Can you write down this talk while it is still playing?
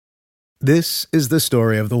This is the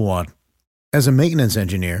story of the one. As a maintenance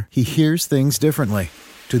engineer, he hears things differently.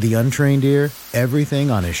 To the untrained ear,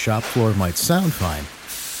 everything on his shop floor might sound fine,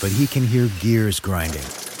 but he can hear gears grinding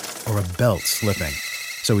or a belt slipping.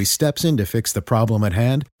 So he steps in to fix the problem at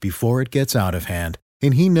hand before it gets out of hand.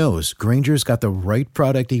 And he knows Grainger's got the right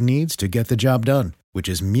product he needs to get the job done, which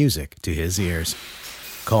is music to his ears.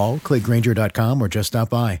 Call, click Grainger.com, or just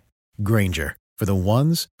stop by. Grainger, for the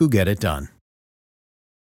ones who get it done.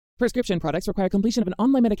 Prescription products require completion of an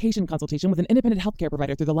online medication consultation with an independent healthcare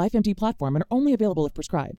provider through the LifeMD platform and are only available if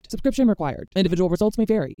prescribed. Subscription required. Individual results may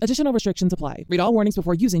vary. Additional restrictions apply. Read all warnings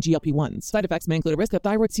before using GLP-1s. Side effects may include a risk of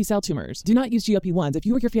thyroid C-cell tumors. Do not use GLP-1s if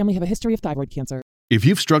you or your family have a history of thyroid cancer. If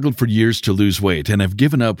you've struggled for years to lose weight and have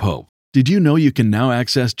given up hope, did you know you can now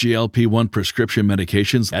access GLP-1 prescription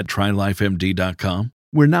medications at TryLifeMD.com?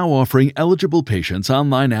 We're now offering eligible patients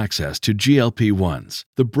online access to GLP-1s,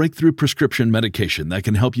 the breakthrough prescription medication that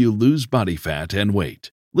can help you lose body fat and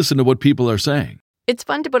weight. Listen to what people are saying. It's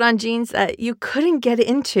fun to put on jeans that you couldn't get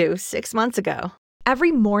into 6 months ago.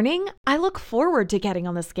 Every morning, I look forward to getting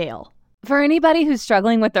on the scale. For anybody who's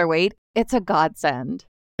struggling with their weight, it's a godsend.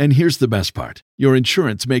 And here's the best part. Your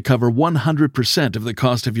insurance may cover 100% of the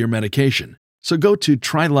cost of your medication. So go to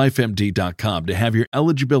TryLifeMD.com to have your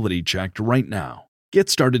eligibility checked right now. Get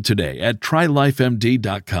started today at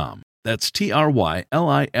TryLifeMD.com. That's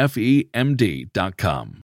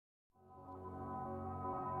TryLifeMD.com.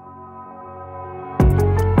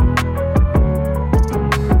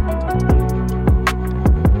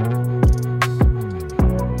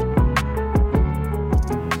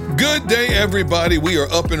 Good day, everybody. We are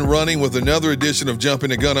up and running with another edition of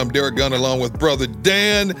Jumping the Gun. I'm Derek Gunn along with Brother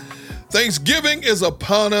Dan. Thanksgiving is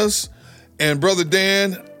upon us. And Brother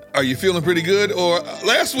Dan, are you feeling pretty good? Or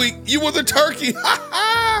last week, you were the turkey.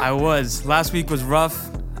 I was. Last week was rough.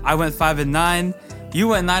 I went 5-9. You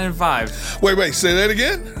went 9-5. Wait, say that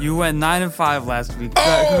again? You went 9-5 last week.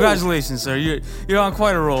 Oh! Congratulations, sir. You're on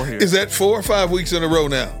quite a roll here. Is that 4 or 5 weeks in a row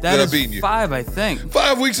now that I've is beaten you? 5, I think.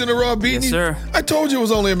 5 weeks in a row I've beaten you? Yes, sir. I told you it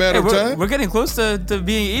was only a matter of time. We're getting close to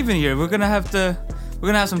being even here. We're gonna have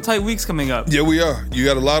some tight weeks coming up. Yeah, we are. You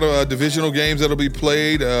got a lot of divisional games that'll be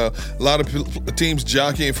played, a lot of teams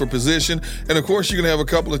jockeying for position, and of course you're going to have a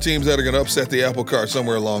couple of teams that are going to upset the apple cart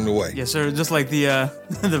somewhere along the way. Yes, sir. Just like the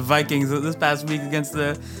the Vikings this past week against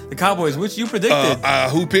the Cowboys, which you predicted.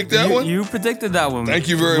 Who picked that one? You predicted that one. Thank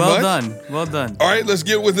you very much. Well done. All right, let's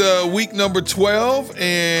get with week number 12,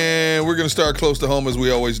 and we're going to start close to home as we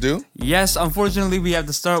always do. Yes, unfortunately, we have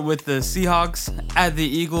to start with the Seahawks at the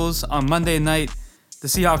Eagles on Monday night. The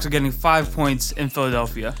Seahawks are getting 5 points in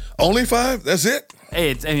Philadelphia. Only 5? That's it? Hey,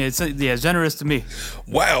 it's generous to me.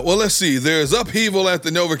 Wow. Well, let's see. There's upheaval at the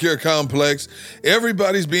NovaCare complex.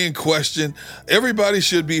 Everybody's being questioned. Everybody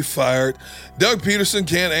should be fired. Doug Peterson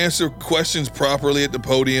can't answer questions properly at the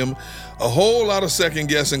podium. A whole lot of second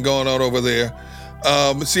guessing going on over there.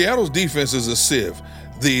 Seattle's defense is a sieve.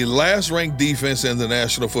 The last ranked defense in the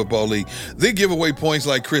National Football League. They give away points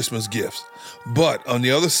like Christmas gifts. But on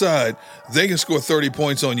the other side, they can score 30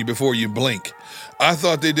 points on you before you blink. I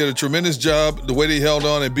thought they did a tremendous job the way they held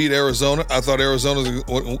on and beat Arizona. I thought Arizona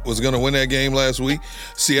was going to win that game last week.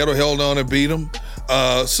 Seattle held on and beat them.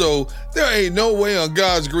 So there ain't no way on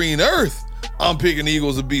God's green earth I'm picking the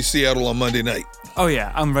Eagles to beat Seattle on Monday night. Oh,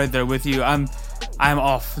 yeah, I'm right there with you. I'm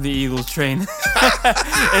off the Eagles train.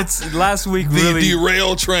 It's last week really... The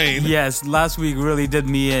derail train. Yes, last week really did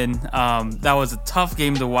me in. That was a tough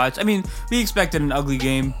game to watch. I mean, we expected an ugly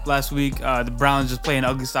game last week. The Browns just play an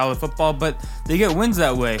ugly style of football, but they get wins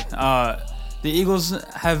that way. The Eagles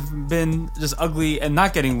have been just ugly and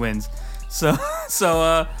not getting wins. So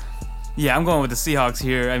yeah, I'm going with the Seahawks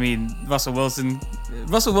here. I mean, Russell Wilson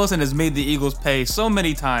has made the Eagles pay so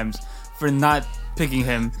many times for not picking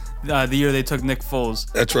him the year they took Nick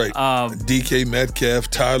Foles. That's right. DK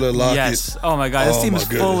Metcalf, Tyler Lockett. Yes. Oh my God. This team is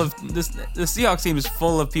full of the Seahawks team is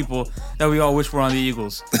full of people that we all wish were on the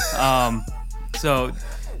Eagles. So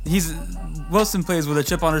Wilson plays with a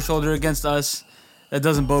chip on his shoulder against us. That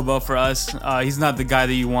doesn't bode well for us. He's not the guy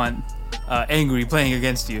that you want angry playing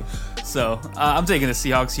against you. So I'm taking the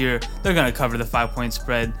Seahawks here. They're gonna cover the 5-point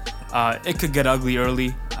spread. It could get ugly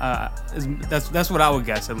early. That's what I would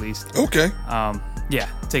guess at least. Okay. Yeah,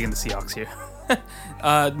 taking the Seahawks here.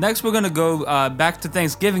 Next, we're going to go back to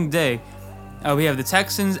Thanksgiving Day. We have the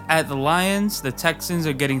Texans at the Lions. The Texans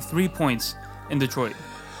are getting 3 points in Detroit.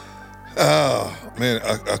 Oh, man,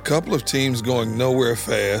 a couple of teams going nowhere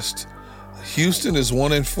fast. Houston is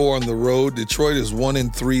 1-4 on the road. Detroit is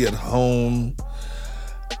 1-3 at home.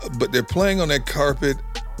 But they're playing on that carpet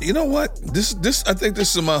You know what? I think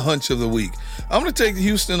this is my hunch of the week. I'm going to take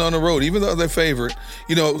Houston on the road, even though they're favorite.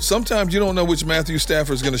 You know, sometimes you don't know which Matthew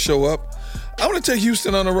Stafford is going to show up. I'm going to take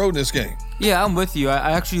Houston on the road in this game. Yeah, I'm with you.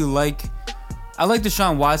 I actually like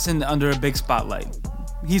Deshaun Watson under a big spotlight.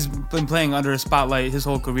 He's been playing under a spotlight his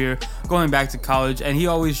whole career, going back to college, and he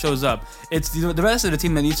always shows up. It's the rest of the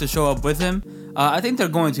team that needs to show up with him. I think they're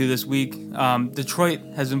going to this week. Detroit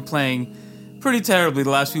has been playing pretty terribly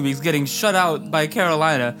the last few weeks, getting shut out by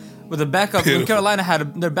Carolina with a backup. When Carolina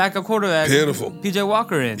had their backup quarterback, PJ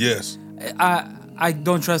Walker, in. Yes. I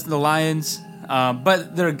don't trust the Lions,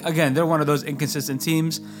 but they're one of those inconsistent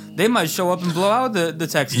teams. They might show up and blow out the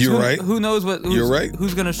Texans. You're right. Who knows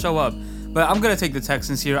who's going to show up? But I'm going to take the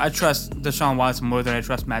Texans here. I trust Deshaun Watson more than I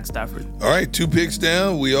trust Matt Stafford. All right, 2 picks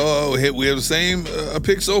down. We have the same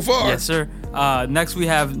pick so far. Yes, sir. Next, we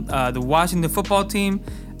have the Washington football team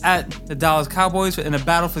at the Dallas Cowboys in a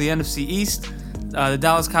battle for the NFC East. The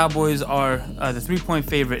Dallas Cowboys are the 3-point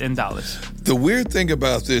favorite in Dallas. The weird thing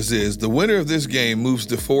about this is the winner of this game moves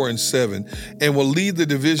to 4-7 and will lead the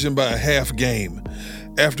division by a half game.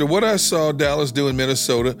 After what I saw Dallas do in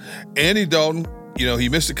Minnesota, Andy Dalton, you know, he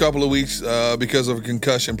missed a couple of weeks because of a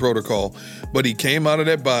concussion protocol, but he came out of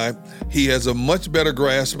that bye. He has a much better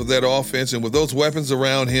grasp of that offense, and with those weapons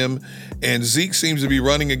around him, and Zeke seems to be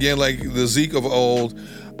running again like the Zeke of old,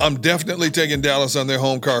 I'm definitely taking Dallas on their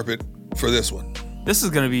home carpet for this one. This is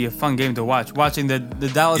going to be a fun game to watch. Watching the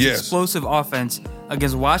Dallas explosive offense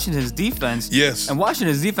against Washington's defense. Yes. And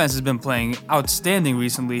Washington's defense has been playing outstanding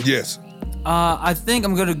recently. Yes. I think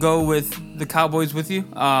I'm going to go with the Cowboys with you.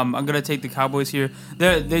 I'm going to take the Cowboys here.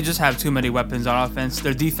 They just have too many weapons on offense.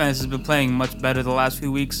 Their defense has been playing much better the last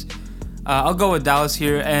few weeks. I'll go with Dallas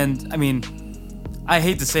here. And, I mean, I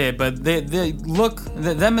hate to say it, but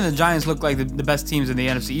them and the Giants look like the best teams in the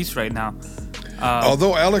NFC East right now.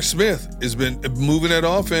 Although Alex Smith has been moving that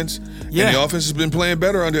offense, and the offense has been playing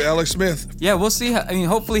better under Alex Smith. Yeah, we'll see. I mean,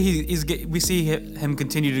 hopefully we see him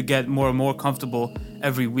continue to get more and more comfortable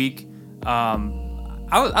every week.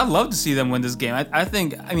 I'd love to see them win this game. I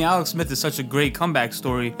think Alex Smith is such a great comeback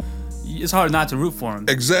story. It's hard not to root for him.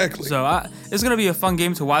 Exactly. So it's going to be a fun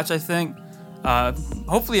game to watch, I think.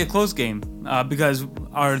 Hopefully a close game because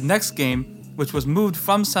our next game, which was moved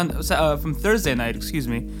from Thursday night,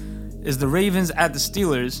 is the Ravens at the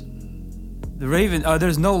Steelers.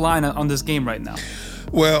 There's no line on this game right now.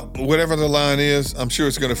 Well, whatever the line is, I'm sure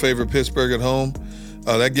it's going to favor Pittsburgh at home.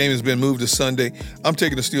 That game has been moved to Sunday. I'm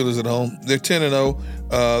taking the Steelers at home. They're 10-0.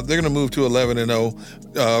 They're going to move to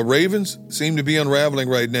 11-0. Ravens seem to be unraveling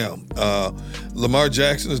right now. Lamar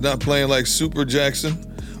Jackson is not playing like Super Jackson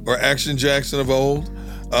or Action Jackson of old.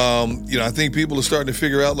 I think people are starting to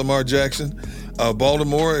figure out Lamar Jackson.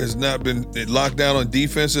 Baltimore has not been locked down on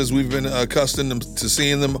defense as we've been accustomed to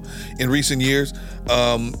seeing them in recent years.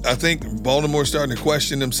 I think Baltimore's starting to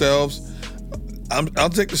question themselves. I'll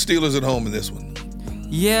take the Steelers at home in this one.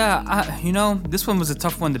 Yeah, this one was a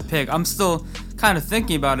tough one to pick. I'm still kind of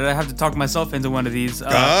thinking about it. I have to talk myself into one of these.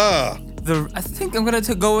 I think I'm going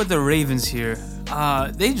to go with the Ravens here.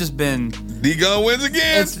 They've just been... D-Gun wins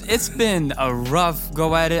again. It's been a rough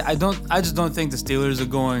go at it. I just don't think the Steelers are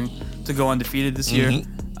going to go undefeated this year.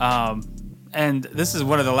 And this is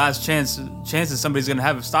one of the last chances somebody's going to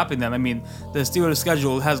have of stopping them. I mean, the Steelers'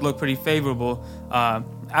 schedule has looked pretty favorable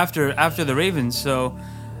after the Ravens, so...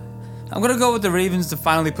 I'm going to go with the Ravens to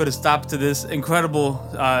finally put a stop to this incredible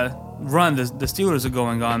run the Steelers are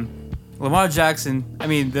going on. Lamar Jackson,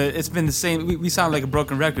 it's been the same. We sound like a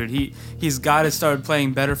broken record. He's got to start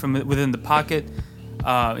playing better from within the pocket.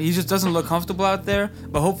 He just doesn't look comfortable out there,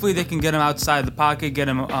 but hopefully they can get him outside the pocket, get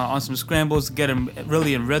him on some scrambles, get him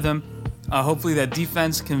really in rhythm. Hopefully that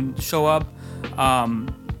defense can show up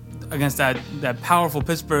against that powerful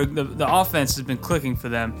Pittsburgh. The offense has been clicking for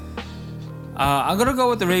them. I'm gonna go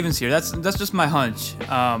with the Ravens here. That's just my hunch.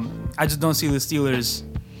 I just don't see the Steelers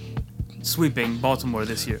sweeping Baltimore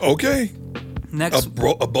this year. Okay. Next,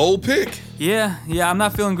 a bold pick. Yeah. I'm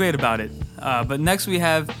not feeling great about it. But next we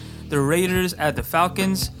have the Raiders at the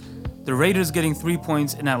Falcons. The Raiders getting 3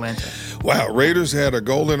 points in Atlanta. Wow, Raiders had a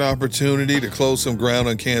golden opportunity to close some ground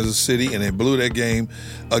on Kansas City, and they blew that game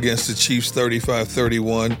against the Chiefs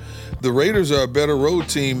 35-31. The Raiders are a better road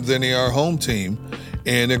team than they are home team.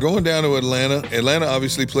 And they're going down to Atlanta. Atlanta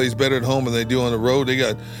obviously plays better at home than they do on the road.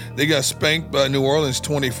 They got spanked by New Orleans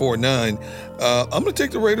 24-9. I'm going to take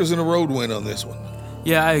the Raiders in a road win on this one.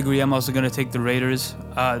 Yeah, I agree. I'm also going to take the Raiders.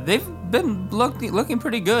 They've been looking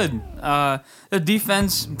pretty good. Their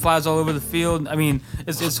defense flies all over the field. I mean,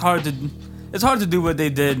 it's hard to it's hard to do what they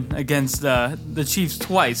did against the Chiefs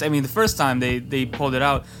twice. I mean, the first time they pulled it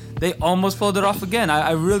out, they almost pulled it off again.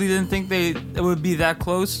 I really didn't think it would be that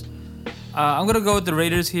close. I'm going to go with the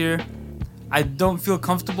Raiders here. I don't feel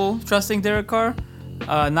comfortable trusting Derek Carr.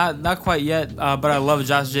 Not quite yet, but I love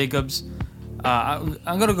Josh Jacobs. I'm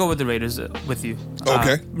going to go with the Raiders with you.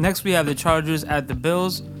 Okay. Next, we have the Chargers at the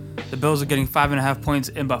Bills. The Bills are getting 5.5 points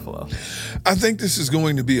in Buffalo. I think this is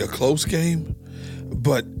going to be a close game,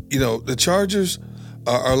 but, the Chargers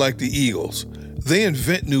are like the Eagles. They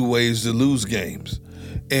invent new ways to lose games.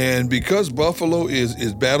 And because Buffalo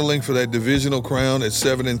is battling for that divisional crown at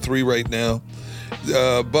 7-3 right now,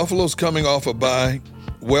 Buffalo's coming off a bye,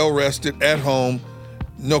 well-rested, at home.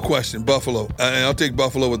 No question, Buffalo. And I'll take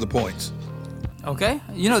Buffalo with the points. Okay.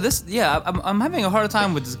 I'm having a hard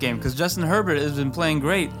time with this game because Justin Herbert has been playing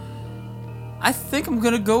great. I think I'm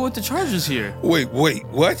going to go with the Chargers here. Wait,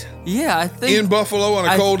 what? Yeah, I think... In Buffalo on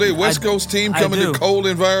a cold day, West Coast team coming to cold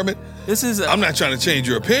environment? I'm not trying to change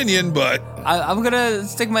your opinion, but... I'm going to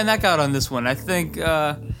stick my neck out on this one. I think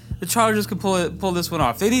the Chargers can pull this one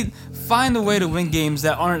off. They need find a way to win games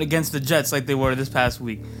that aren't against the Jets like they were this past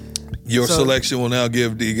week. Your selection will now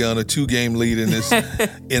give Degon a 2-game lead in this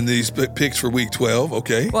in these picks for Week 12.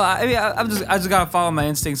 Okay. Well, I mean, I just gotta follow my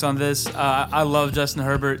instincts on this. I love Justin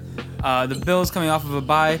Herbert. The Bills coming off of a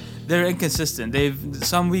bye, they're inconsistent.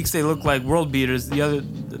 Some weeks they look like world beaters.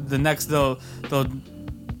 The next they'll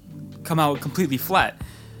come out completely flat.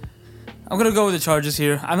 I'm gonna go with the Chargers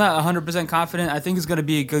here. I'm not 100% confident. I think it's gonna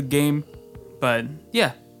be a good game, but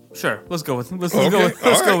yeah. Sure, let's go with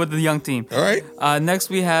the young team. All right. Next,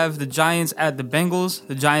 we have the Giants at the Bengals.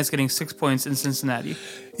 The Giants getting 6 points in Cincinnati.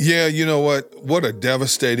 Yeah, you know what? What a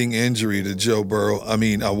devastating injury to Joe Burrow. I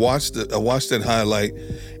mean, I watched that highlight,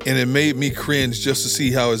 and it made me cringe just to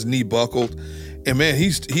see how his knee buckled. And man,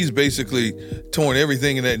 he's basically torn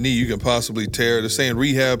everything in that knee you can possibly tear. They're saying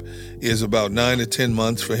rehab is about 9 to 10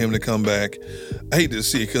 months for him to come back. I hate to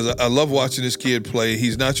see it because I love watching this kid play.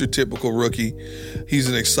 He's not your typical rookie. He's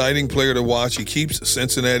an exciting player to watch. He keeps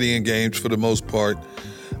Cincinnati in games for the most part.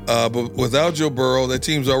 But without Joe Burrow, that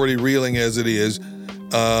team's already reeling as it is.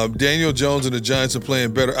 Daniel Jones and the Giants are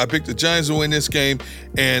playing better. I picked the Giants to win this game,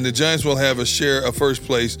 and the Giants will have a share of first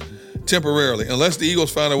place temporarily, unless the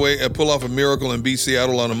Eagles find a way and pull off a miracle and beat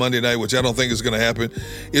Seattle on a Monday night, which I don't think is going to happen.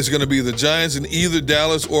 It's going to be the Giants and either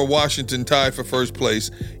Dallas or Washington tie for first place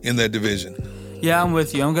in that division. Yeah, I'm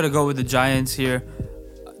with you. I'm going to go with the Giants here.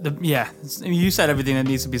 You said everything that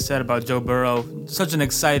needs to be said about Joe Burrow. Such an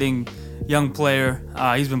exciting young player.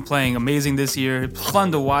 He's been playing amazing this year.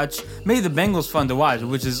 Fun to watch. Made the Bengals fun to watch,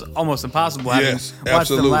 which is almost impossible having watched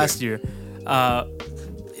them last year.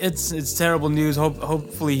 It's terrible news.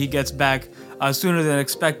 Hopefully he gets back sooner than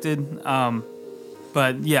expected.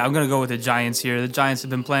 But yeah, I'm going to go with the Giants here. The Giants have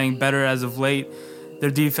been playing better as of late. Their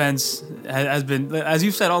defense has been, as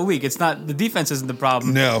you've said all week, the defense isn't the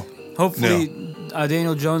problem. No. Hopefully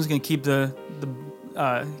Daniel Jones can keep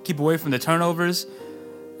keep away from the turnovers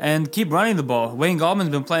and keep running the ball. Wayne Gallman's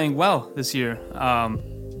been playing well this year.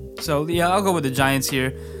 So yeah, I'll go with the Giants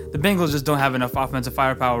here. The Bengals just don't have enough offensive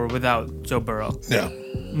firepower without Joe Burrow. Yeah.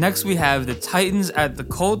 Next, we have the Titans at the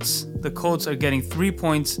Colts. The Colts are getting 3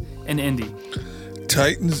 points in Indy.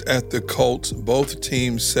 Titans at the Colts, both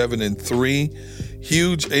teams 7-3.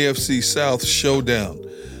 Huge AFC South showdown.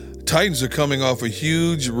 Titans are coming off a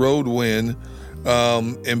huge road win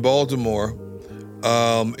in Baltimore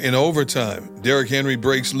in overtime. Derrick Henry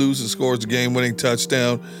breaks loose and scores the game-winning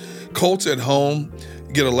touchdown. Colts at home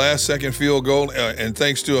get a last-second field goal, and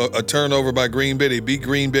thanks to a turnover by Green Bay, they beat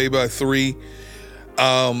Green Bay by 3.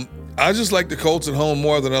 I just like the Colts at home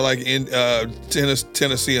more than I like in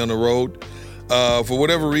Tennessee on the road. For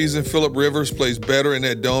whatever reason, Phillip Rivers plays better in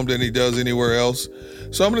that dome than he does anywhere else.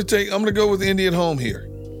 So I'm gonna go with Indy at home here.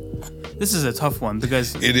 This is a tough one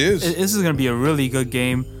because it is. This is gonna be a really good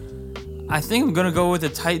game. I think I'm gonna go with the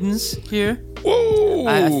Titans here. Whoa!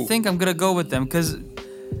 I think I'm gonna go with them because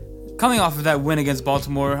coming off of that win against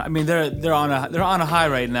Baltimore, I mean they're on a high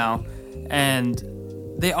right now, and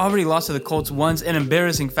they already lost to the Colts once in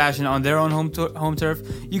embarrassing fashion on their own home turf.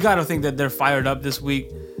 You got to think that they're fired up this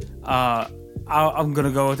week. I'm going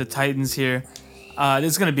to go with the Titans here.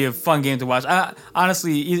 It's going to be a fun game to watch.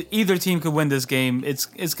 Honestly, either team could win this game. It's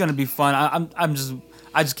going to be fun. I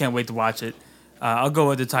just can't wait to watch it. I'll go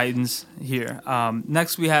with the Titans here.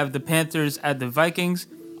 Next, we have the Panthers at the Vikings.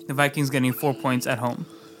 The Vikings getting 4 points at home.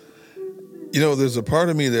 You know, there's a part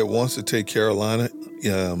of me that wants to take Carolina.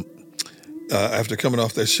 After coming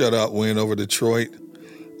off that shutout win over Detroit,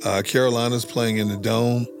 Carolina's playing in the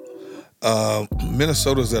Dome.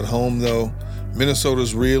 Minnesota's at home, though.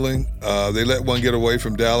 Minnesota's reeling. They let one get away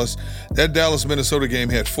from Dallas. That Dallas-Minnesota game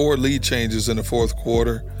had 4 lead changes in the fourth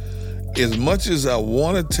quarter. As much as I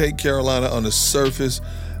want to take Carolina on the surface,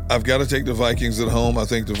 I've got to take the Vikings at home. I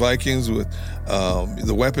think the Vikings, with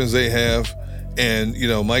the weapons they have, and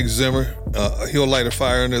Mike Zimmer, he'll light a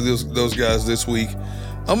fire under those guys this week.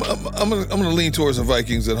 I'm gonna lean towards the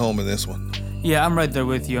Vikings at home in this one. Yeah, I'm right there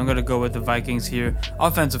with you. I'm gonna go with the Vikings here.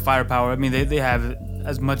 Offensive firepower. I mean, they have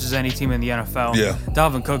as much as any team in the NFL. Yeah.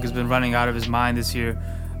 Dalvin Cook has been running out of his mind this year.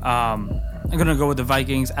 I'm gonna go with the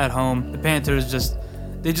Vikings at home. The Panthers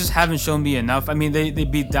just haven't shown me enough. I mean, they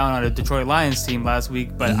beat down on a Detroit Lions team last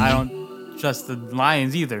week, but I don't trust the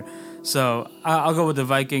Lions either. So I'll go with the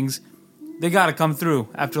Vikings. They got to come through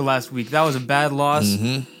after last week. That was a bad loss,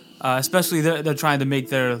 especially they're trying to make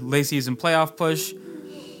their late season playoff push.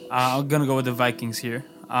 I'm going to go with the Vikings here.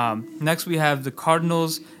 Next, we have the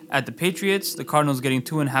Cardinals at the Patriots. The Cardinals getting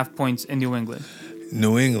 2.5 points in New England.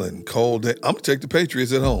 New England, cold day. I'm going to take the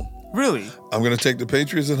Patriots at home. Really? I'm going to take the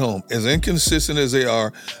Patriots at home. As inconsistent as they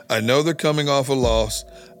are, I know they're coming off a loss.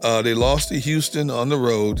 They lost to Houston on the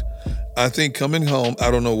road. I think coming home,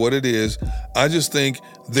 I don't know what it is. I just think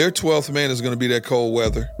their 12th man is going to be that cold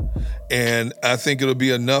weather. And I think it'll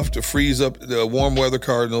be enough to freeze up the warm weather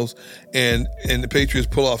Cardinals, and the Patriots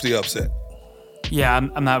pull off the upset. Yeah,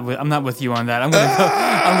 I'm not with you on that. I'm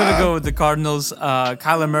gonna go with the Cardinals.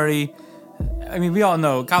 Kyler Murray. I mean, we all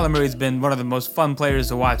know Kyler Murray's been one of the most fun players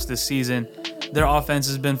to watch this season. Their offense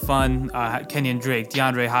has been fun. Kenyon Drake,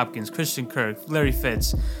 DeAndre Hopkins, Christian Kirk, Larry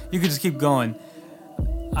Fitz. You could just keep going.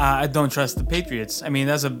 I don't trust the Patriots. I mean,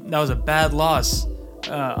 that was a bad loss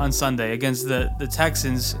on Sunday against the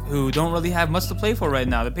Texans, who don't really have much to play for right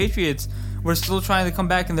now. The Patriots were still trying to come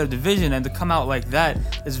back in their division, and to come out like that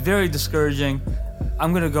is very discouraging.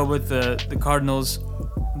 I'm going to go with the Cardinals.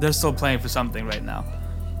 They're still playing for something right now.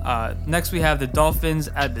 Next, we have the Dolphins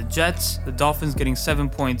at the Jets. The Dolphins getting 7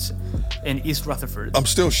 points in East Rutherford. I'm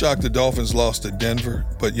still shocked the Dolphins lost to Denver,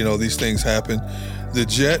 but these things happen. The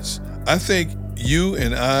Jets, I think you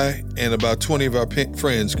and I and about 20 of our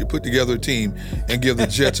friends could put together a team and give the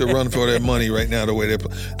Jets a run for their money right now, the way they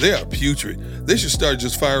play. They are putrid. They should start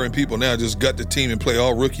just firing people now, just gut the team and play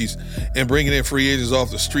all rookies and bringing in free agents off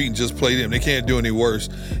the street and just play them. They can't do any worse.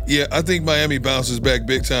 Yeah, I think Miami bounces back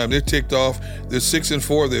big time. They're ticked off. They're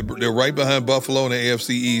 6-4. They're right behind Buffalo in the AFC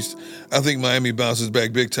East. I think Miami bounces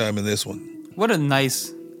back big time in this one. What a nice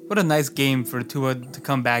game for Tua to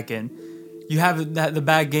come back in. You have the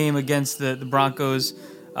bad game against the Broncos.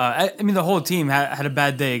 I mean, the whole team had a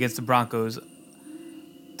bad day against the Broncos.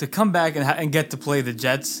 To come back and get to play the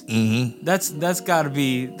Jets, that's got to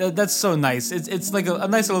be that's so nice. It's like a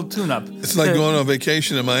nice little tune-up. It's like going on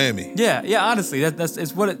vacation in Miami. Yeah. Honestly,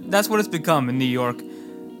 that's what it's become in New York.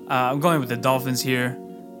 I'm going with the Dolphins here.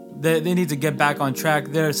 They need to get back on track.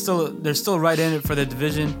 They're still right in it for the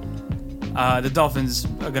division. The Dolphins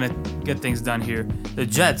are going to get things done here. The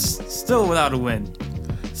Jets, still without a win.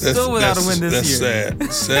 Still without a win this year.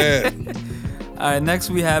 That's sad. Next,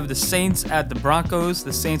 we have the Saints at the Broncos.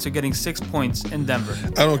 The Saints are getting 6 points in Denver.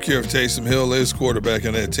 I don't care if Taysom Hill is quarterback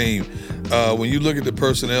on that team. When you look at the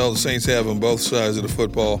personnel the Saints have on both sides of the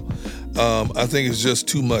football, I think it's just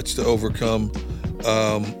too much to overcome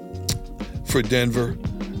for Denver.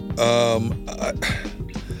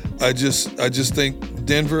 I just think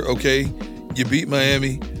Denver, okay, you beat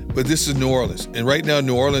Miami, but this is New Orleans. And right now,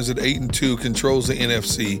 New Orleans at 8-2 controls the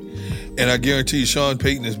NFC. And I guarantee you, Sean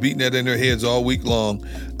Payton is beating that in their heads all week long.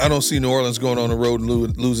 I don't see New Orleans going on the road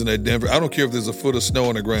and losing at Denver. I don't care if there's a foot of snow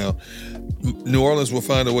on the ground. New Orleans will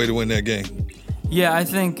find a way to win that game. Yeah, I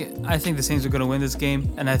think the Saints are going to win this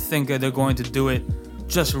game, and I think they're going to do it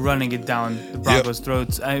just running it down the Broncos'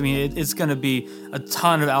 throats. I mean, it's going to be a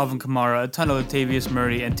ton of Alvin Kamara, a ton of Latavius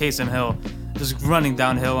Murray, and Taysom Hill just running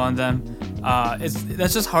downhill on them.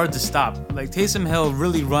 That's just hard to stop. Like, Taysom Hill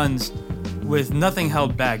really runs with nothing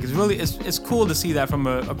held back. It's cool to see that from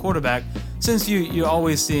a quarterback, since you're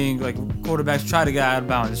always seeing like quarterbacks try to get out of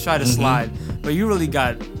bounds, try to slide, but you really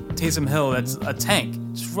got Taysom Hill that's a tank,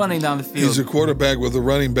 just running down the field. He's a quarterback with a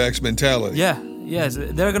running back's mentality. Yes,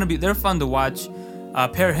 they're fun to watch.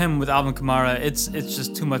 Pair him with Alvin Kamara, it's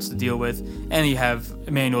just too much to deal with, and you have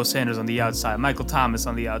Emmanuel Sanders on the outside, Michael Thomas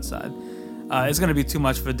on the outside. It's going to be too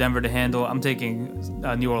much for Denver to handle. I'm taking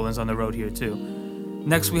New Orleans on the road here too.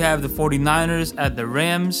 Next, we have the 49ers at the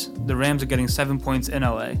Rams. The Rams are getting 7 points in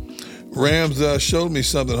LA. Rams showed me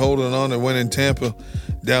something holding on and win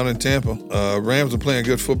down in Tampa. Rams are playing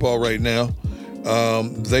good football right now.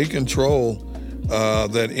 They control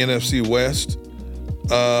that NFC West.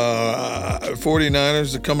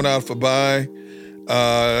 49ers are coming out for bye.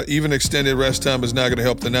 Even extended rest time is not going to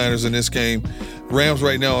help the Niners in this game. Rams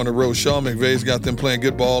right now on the road. Sean McVay's got them playing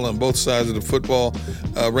good ball on both sides of the football.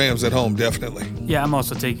 Rams at home, definitely. Yeah, I'm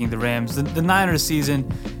also taking the Rams. The Niners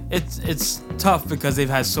season, it's tough because they've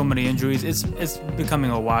had so many injuries. It's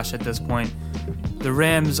becoming a wash at this point. The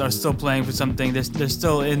Rams are still playing for something. They're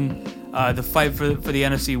still in the fight for the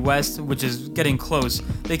NFC West, which is getting close.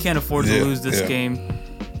 They can't afford to lose this game.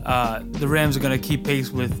 The Rams are going to keep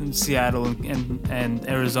pace with Seattle and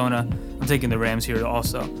Arizona. I'm taking the Rams here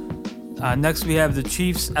also. Next, we have the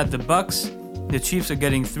Chiefs at the Bucks. The Chiefs are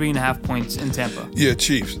getting 3.5 points in Tampa. Yeah,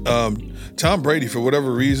 Chiefs. Tom Brady, for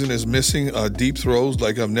whatever reason, is missing deep throws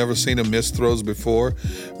like I've never seen him miss throws before.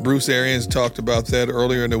 Bruce Arians talked about that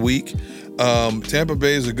earlier in the week. Tampa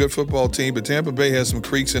Bay is a good football team, but Tampa Bay has some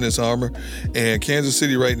creaks in its armor, and Kansas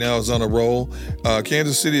City right now is on a roll.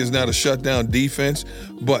 Kansas City is not a shutdown defense,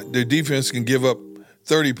 but their defense can give up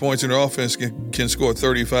 30 points, and their offense can score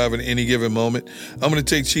 35 at any given moment. I'm going to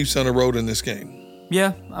take Chiefs on the road in this game.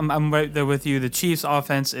 Yeah, I'm right there with you. The Chiefs'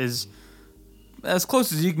 offense is as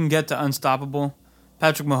close as you can get to unstoppable.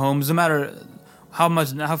 Patrick Mahomes, no matter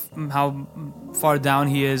how far down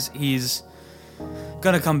he is, he's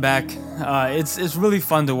gonna come back. It's really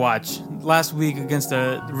fun to watch. Last week against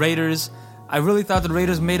the Raiders, I really thought the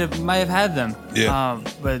Raiders might have had them. Yeah.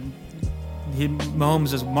 But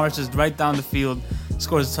Mahomes just marches right down the field,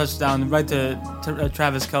 scores a touchdown right to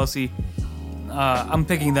Travis Kelce. I'm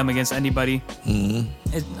picking them against anybody.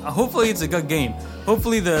 Mm-hmm. Hopefully it's a good game.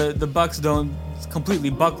 Hopefully the Bucks don't completely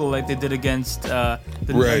buckle like they did against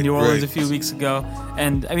New Orleans a few weeks ago.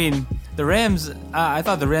 And I mean, the Rams, I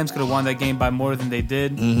thought the Rams could have won that game by more than they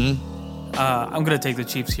did. Mm-hmm. I'm going to take the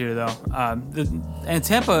Chiefs here, though. And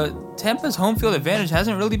Tampa's home field advantage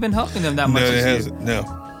hasn't really been helping them that much this year. No, it hasn't.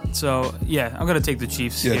 No. So, yeah, I'm going to take the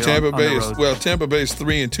Chiefs here Tampa Bay on the road. Tampa Bay is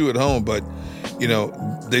 3-2 at home, but,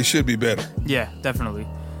 they should be better. Yeah, definitely.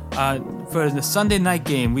 For the Sunday night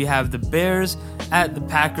game, we have the Bears at the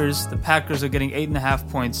Packers. The Packers are getting 8.5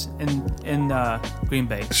 points in Green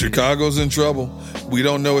Bay. Chicago's in trouble. We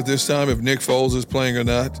don't know at this time if Nick Foles is playing or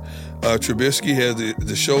not. Trubisky had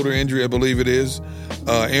the shoulder injury, I believe it is.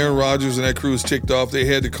 Aaron Rodgers and that crew is ticked off. They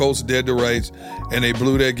had the Colts dead to rights, and they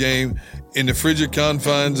blew that game in the frigid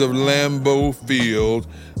confines of Lambeau Field.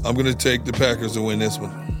 I'm going to take the Packers to win this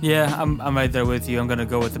one. Yeah, I'm right there with you. I'm going to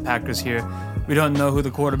go with the Packers here. We don't know who the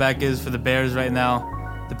quarterback is for the Bears right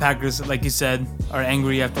now. The Packers, like you said, are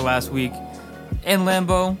angry after last week. In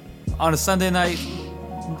Lambeau, on a Sunday night,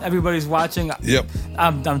 everybody's watching. Yep.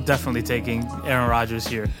 I'm definitely taking Aaron Rodgers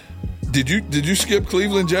here. Did you skip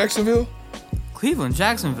Cleveland, Jacksonville? Cleveland,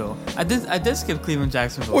 Jacksonville. I did skip Cleveland,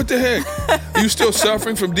 Jacksonville. What the heck? You still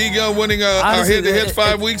suffering from D-Gun winning our head-to-head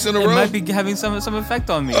 5 weeks in a row? It might be having some effect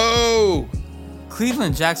on me. Oh.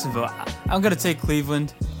 Cleveland, Jacksonville. I'm going to take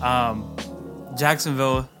Cleveland.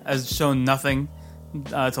 Jacksonville has shown nothing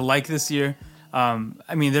to like this year.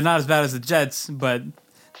 I mean, they're not as bad as the Jets, but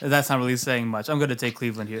that's not really saying much. I'm going to take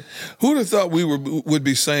Cleveland here. Who'd have thought we would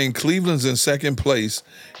be saying Cleveland's in second place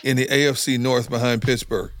in the AFC North behind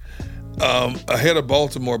Pittsburgh, ahead of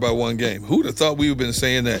Baltimore by one game? Who'd have thought we would have been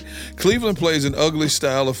saying that? Cleveland plays an ugly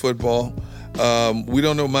style of football. We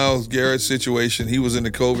don't know Myles Garrett's situation. He was in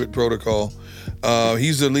the COVID protocol.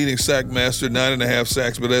 He's the leading sack master, 9.5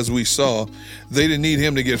 sacks, but as we saw, they didn't need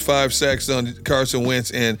him to get 5 sacks on Carson Wentz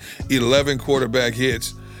and 11 quarterback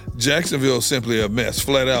hits. Jacksonville is simply a mess,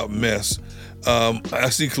 flat-out mess. I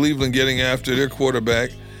see Cleveland getting after their quarterback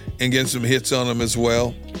and getting some hits on him as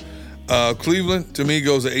well. Cleveland, to me,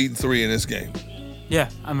 goes to 8-3 in this game. Yeah,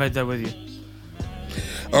 I'm right there with you.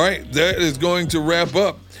 All right, that is going to wrap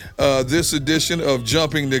up this edition of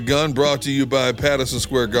Jumping the Gun, brought to you by Patterson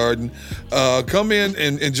Square Garden. Come in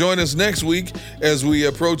and join us next week as we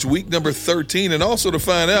approach week number 13, and also to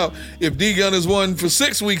find out if D-Gun has won for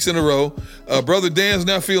 6 weeks in a row. Brother Dan's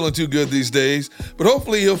not feeling too good these days, but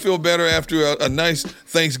hopefully he'll feel better after a nice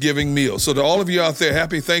Thanksgiving meal. So to all of you out there,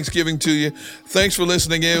 happy Thanksgiving to you. Thanks for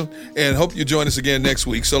listening in, and hope you join us again next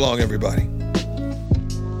week. So long, everybody.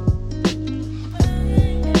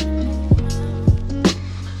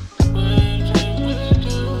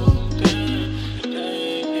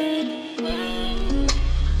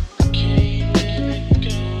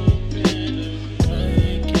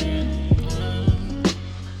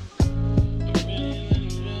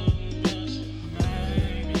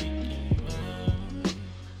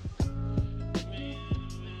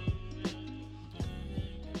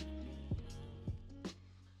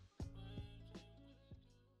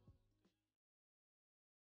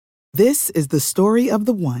 This is the story of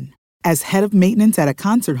the one. As head of maintenance at a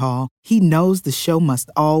concert hall, he knows the show must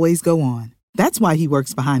always go on. That's why he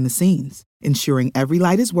works behind the scenes, ensuring every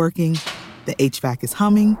light is working, the HVAC is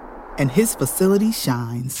humming, and his facility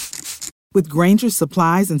shines. With Grainger's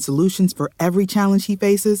supplies and solutions for every challenge he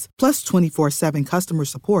faces, plus 24/7 customer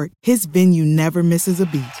support, his venue never misses a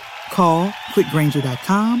beat. Call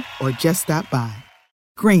quickgrainger.com or just stop by.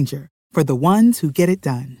 Grainger, for the ones who get it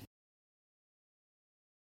done.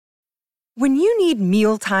 When you need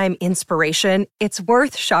mealtime inspiration, it's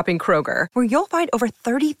worth shopping Kroger, where you'll find over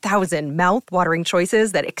 30,000 mouth-watering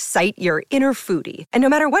choices that excite your inner foodie. And no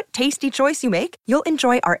matter what tasty choice you make, you'll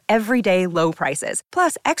enjoy our everyday low prices,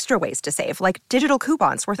 plus extra ways to save, like digital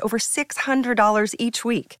coupons worth over $600 each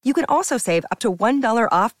week. You can also save up to $1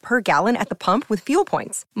 off per gallon at the pump with fuel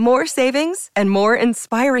points. More savings and more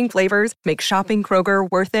inspiring flavors make shopping Kroger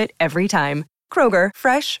worth it every time. Kroger,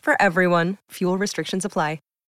 fresh for everyone. Fuel restrictions apply.